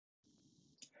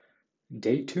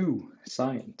Day 2,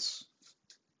 Science.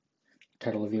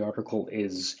 Title of the article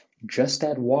is Just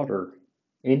Add Water,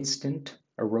 Instant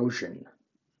Erosion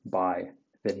by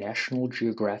the National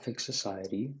Geographic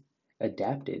Society,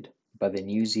 adapted by the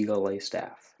News ELA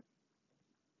staff.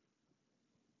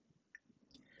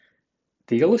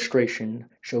 The illustration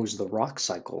shows the rock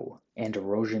cycle and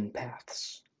erosion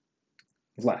paths.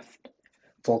 Left,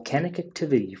 volcanic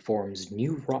activity forms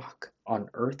new rock on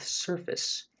Earth's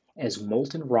surface as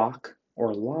molten rock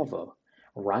or lava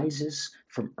rises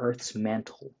from Earth's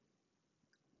mantle.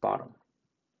 Bottom.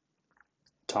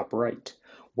 Top right,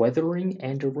 weathering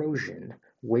and erosion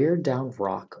wear down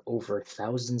rock over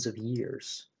thousands of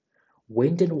years.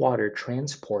 Wind and water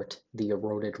transport the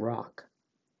eroded rock.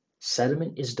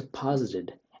 Sediment is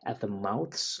deposited at the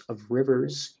mouths of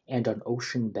rivers and on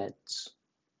ocean beds.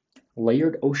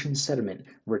 Layered ocean sediment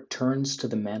returns to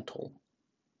the mantle.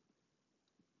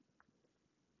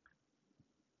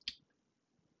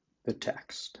 The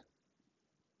text.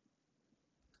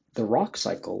 The rock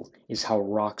cycle is how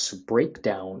rocks break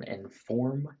down and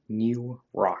form new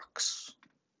rocks.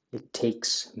 It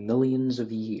takes millions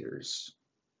of years.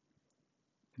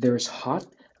 There is hot,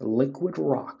 liquid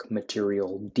rock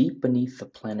material deep beneath the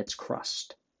planet's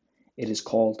crust. It is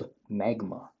called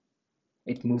magma.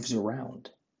 It moves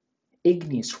around.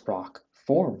 Igneous rock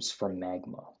forms from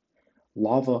magma.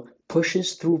 Lava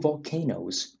pushes through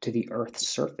volcanoes to the Earth's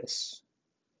surface.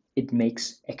 It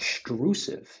makes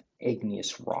extrusive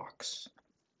igneous rocks.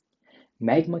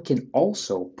 Magma can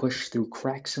also push through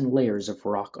cracks and layers of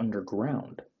rock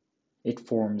underground. It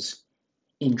forms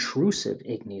intrusive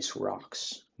igneous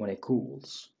rocks when it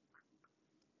cools.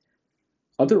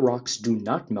 Other rocks do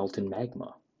not melt in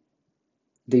magma.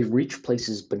 They reach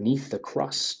places beneath the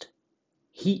crust.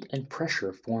 Heat and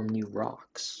pressure form new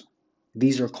rocks.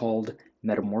 These are called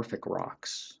metamorphic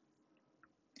rocks.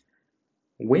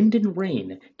 Wind and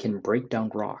rain can break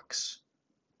down rocks.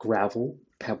 Gravel,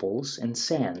 pebbles, and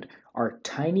sand are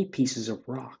tiny pieces of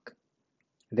rock.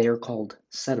 They are called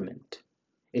sediment.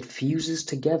 It fuses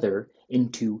together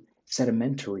into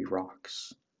sedimentary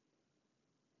rocks.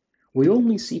 We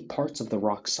only see parts of the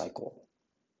rock cycle.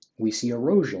 We see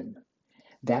erosion.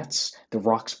 That's the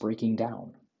rocks breaking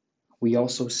down. We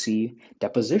also see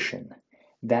deposition.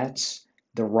 That's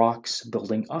the rocks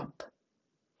building up.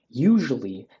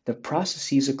 Usually, the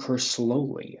processes occur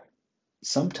slowly.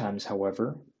 Sometimes,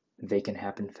 however, they can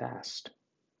happen fast.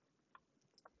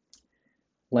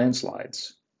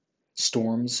 Landslides.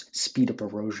 Storms speed up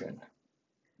erosion.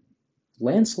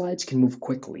 Landslides can move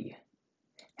quickly.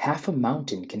 Half a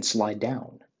mountain can slide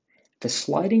down. The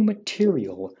sliding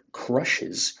material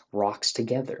crushes rocks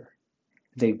together.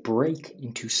 They break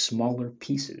into smaller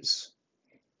pieces.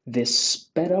 This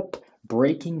sped up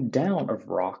breaking down of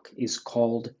rock is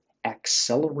called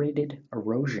accelerated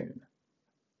erosion.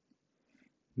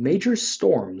 Major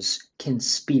storms can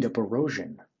speed up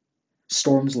erosion.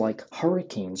 Storms like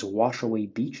hurricanes wash away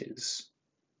beaches.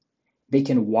 They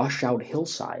can wash out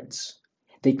hillsides.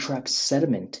 They trap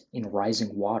sediment in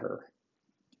rising water.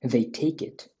 They take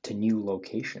it to new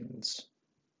locations.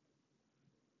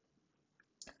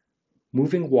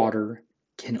 Moving water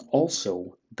can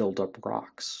also build up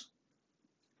rocks.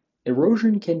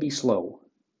 Erosion can be slow.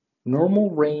 Normal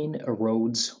rain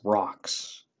erodes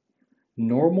rocks.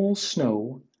 Normal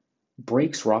snow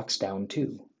breaks rocks down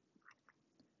too.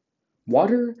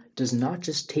 Water does not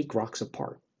just take rocks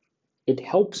apart. It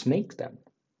helps make them.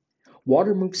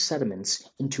 Water moves sediments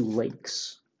into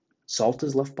lakes. Salt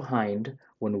is left behind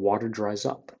when water dries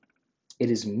up.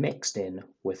 It is mixed in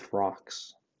with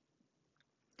rocks.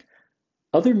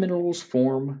 Other minerals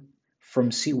form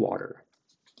from seawater.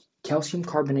 Calcium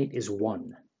carbonate is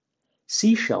one.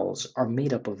 Seashells are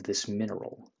made up of this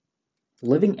mineral.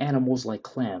 Living animals like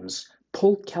clams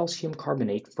pull calcium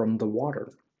carbonate from the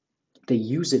water. They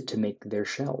use it to make their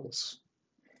shells.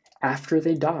 After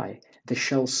they die, the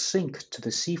shells sink to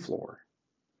the seafloor.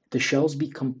 The shells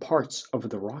become parts of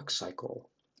the rock cycle.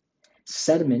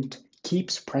 Sediment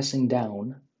keeps pressing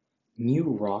down. New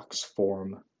rocks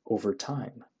form over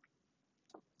time.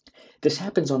 This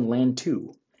happens on land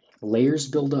too. Layers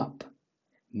build up.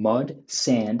 Mud,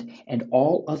 sand, and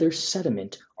all other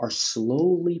sediment are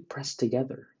slowly pressed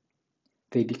together.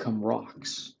 They become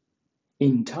rocks.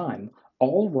 In time,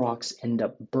 all rocks end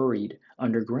up buried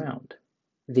underground.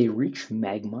 They reach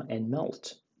magma and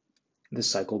melt. The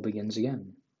cycle begins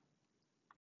again.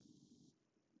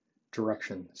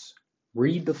 Directions.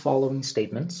 Read the following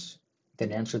statements,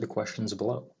 then answer the questions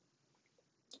below.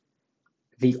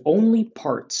 The only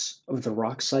parts of the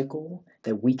rock cycle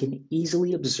that we can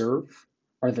easily observe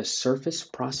are the surface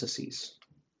processes.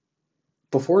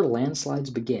 Before landslides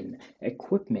begin,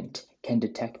 equipment can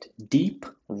detect deep,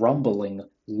 rumbling,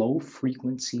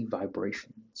 low-frequency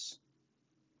vibrations.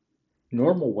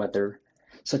 Normal weather,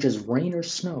 such as rain or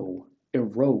snow,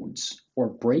 erodes or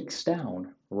breaks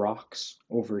down rocks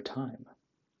over time.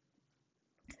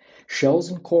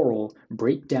 Shells and coral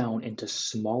break down into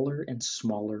smaller and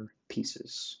smaller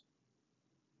pieces.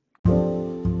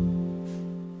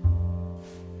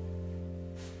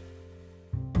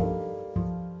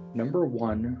 Number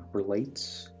 1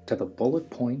 relates to the bullet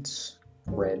points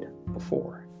read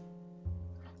before.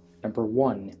 Number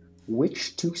 1,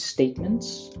 which two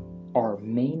statements are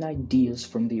main ideas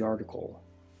from the article?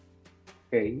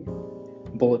 A,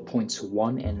 bullet points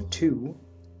 1 and 2,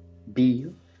 B,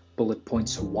 bullet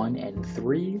points 1 and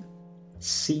 3,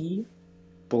 C,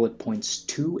 bullet points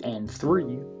 2 and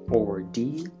 3, or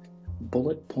D,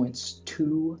 bullet points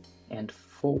 2 and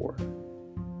 4.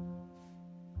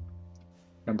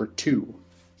 Number 2,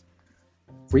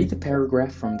 read the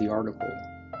paragraph from the article.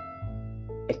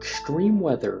 Extreme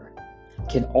weather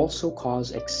can also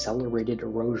cause accelerated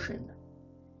erosion.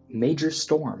 Major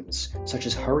storms, such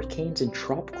as hurricanes and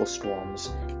tropical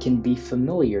storms, can be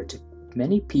familiar to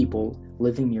many people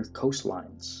living near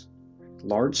coastlines.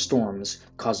 Large storms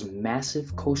cause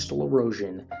massive coastal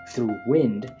erosion through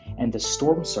wind and the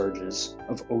storm surges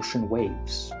of ocean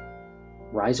waves.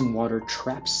 Rising water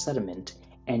traps sediment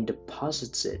and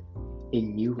deposits it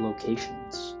in new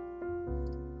locations.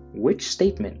 Which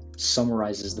statement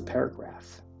summarizes the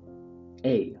paragraph?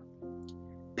 A,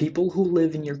 people who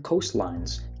live near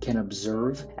coastlines can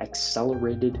observe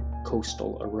accelerated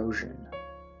coastal erosion.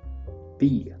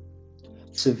 B,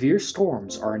 severe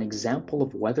storms are an example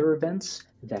of weather events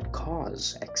that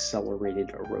cause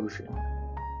accelerated erosion.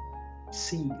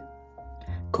 C,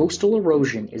 coastal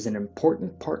erosion is an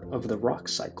important part of the rock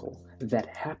cycle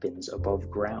that happens above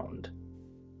ground.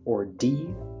 Or D,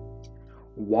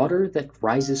 water that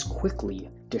rises quickly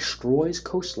destroys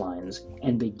coastlines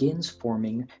and begins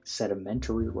forming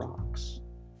sedimentary rocks.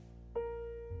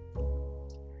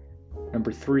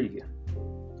 Number 3,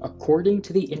 according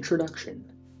to the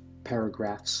introduction,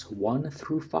 paragraphs 1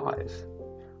 through 5,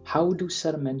 how do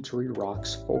sedimentary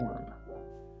rocks form?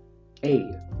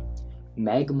 A,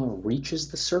 magma reaches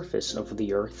the surface of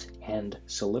the earth and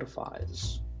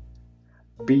solidifies.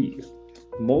 B,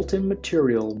 molten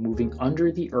material moving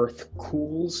under the earth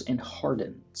cools and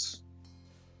hardens.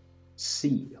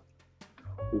 C,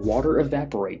 water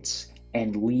evaporates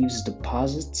and leaves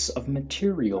deposits of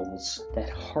materials that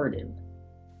harden.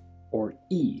 Or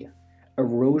E,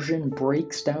 erosion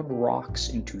breaks down rocks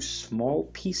into small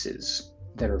pieces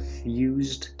that are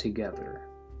fused together.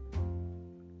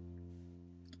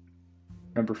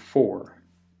 Number 4,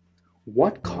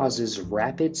 what causes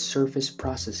rapid surface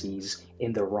processes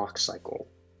in the rock cycle?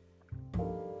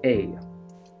 A,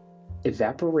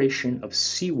 evaporation of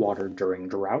seawater during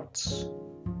droughts.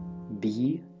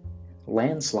 B,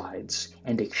 landslides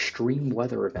and extreme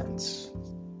weather events.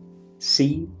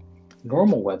 C,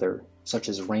 normal weather such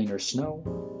as rain or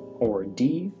snow. Or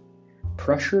D,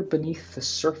 pressure beneath the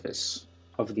surface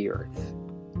of the earth.